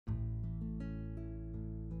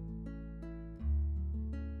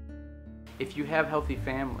If you have healthy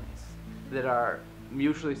families that are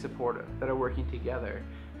mutually supportive, that are working together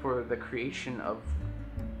for the creation of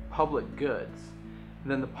public goods,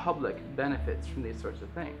 then the public benefits from these sorts of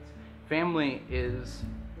things. Family is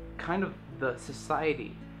kind of the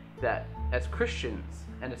society that, as Christians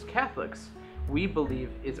and as Catholics, we believe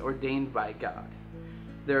is ordained by God.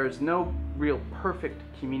 There is no real perfect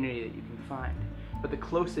community that you can find, but the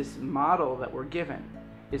closest model that we're given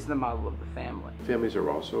is the model of the family. Families are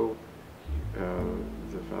also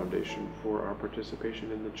the foundation for our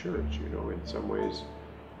participation in the church. You know, in some ways,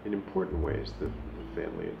 in important ways, the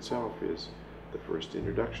family itself is the first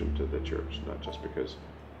introduction to the church, not just because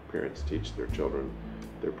parents teach their children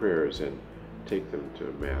their prayers and take them to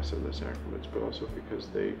Mass and the sacraments, but also because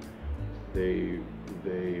they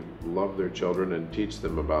love their children and teach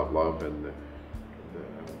them about love and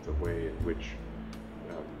the way in which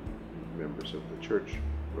members of the church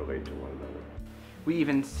relate to one another. We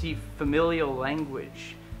even see familial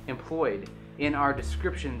language employed in our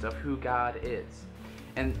descriptions of who God is.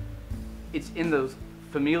 And it's in those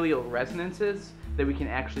familial resonances that we can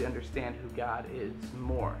actually understand who God is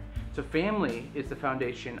more. So family is the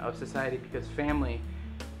foundation of society because family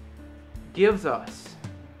gives us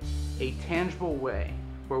a tangible way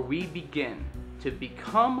where we begin to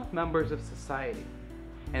become members of society,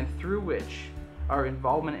 and through which our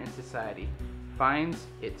involvement in society finds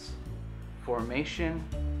its formation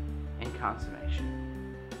and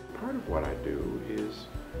consummation. Part of what I do is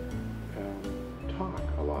talk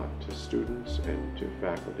a lot to students and to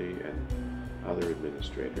faculty and other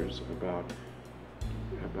administrators about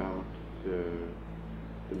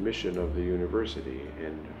the mission of the university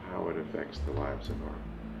and how it affects the lives of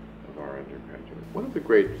our undergraduates. One of the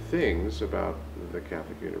great things about the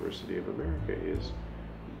Catholic University of America is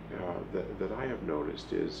that I have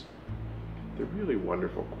noticed is the really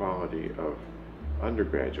wonderful quality of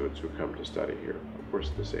undergraduates who come to study here. Of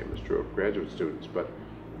course, the same is true of graduate students, but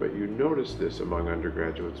you notice this among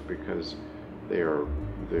undergraduates because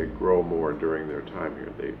they grow more during their time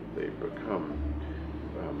here. They become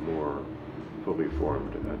more fully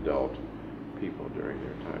formed adult people during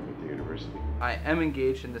their time at the university. I am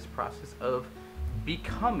engaged in this process of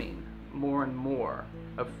becoming more and more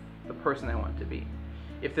of the person I want to be.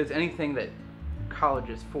 If there's anything that college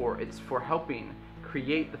is for, it's for helping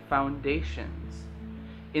create the foundations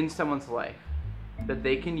in someone's life that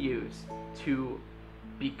they can use to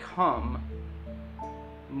become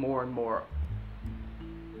more and more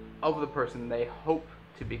of the person they hope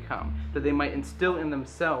to become, that they might instill in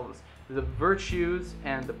themselves the virtues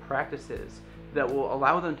and the practices that will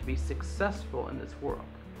allow them to be successful in this world.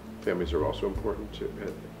 Families are also important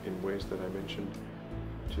in ways that I mentioned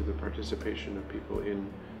to the participation of people in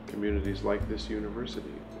communities like this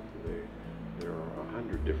university. There are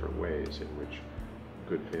 100 different ways in which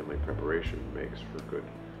good family preparation makes for good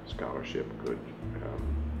scholarship, good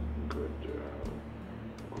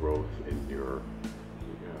growth in your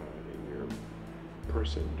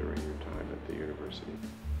person during your time at the university.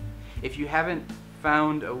 If you haven't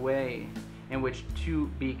found a way in which to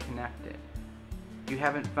be connected, you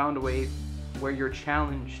haven't found a way where you're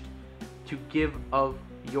challenged to give of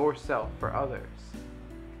yourself for others,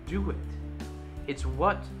 do it. It's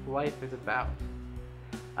what life is about.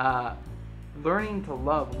 Learning to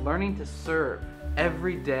love, learning to serve.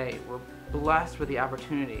 Every day we're blessed with the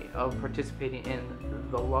opportunity of participating in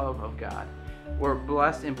the love of God. We're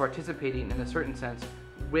blessed in participating, in a certain sense,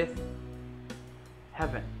 with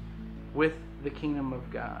heaven, with the kingdom of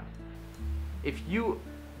God. If you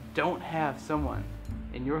don't have someone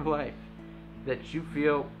in your life that you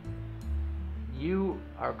feel you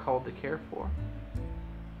are called to care for,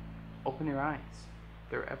 open your eyes.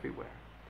 They're everywhere.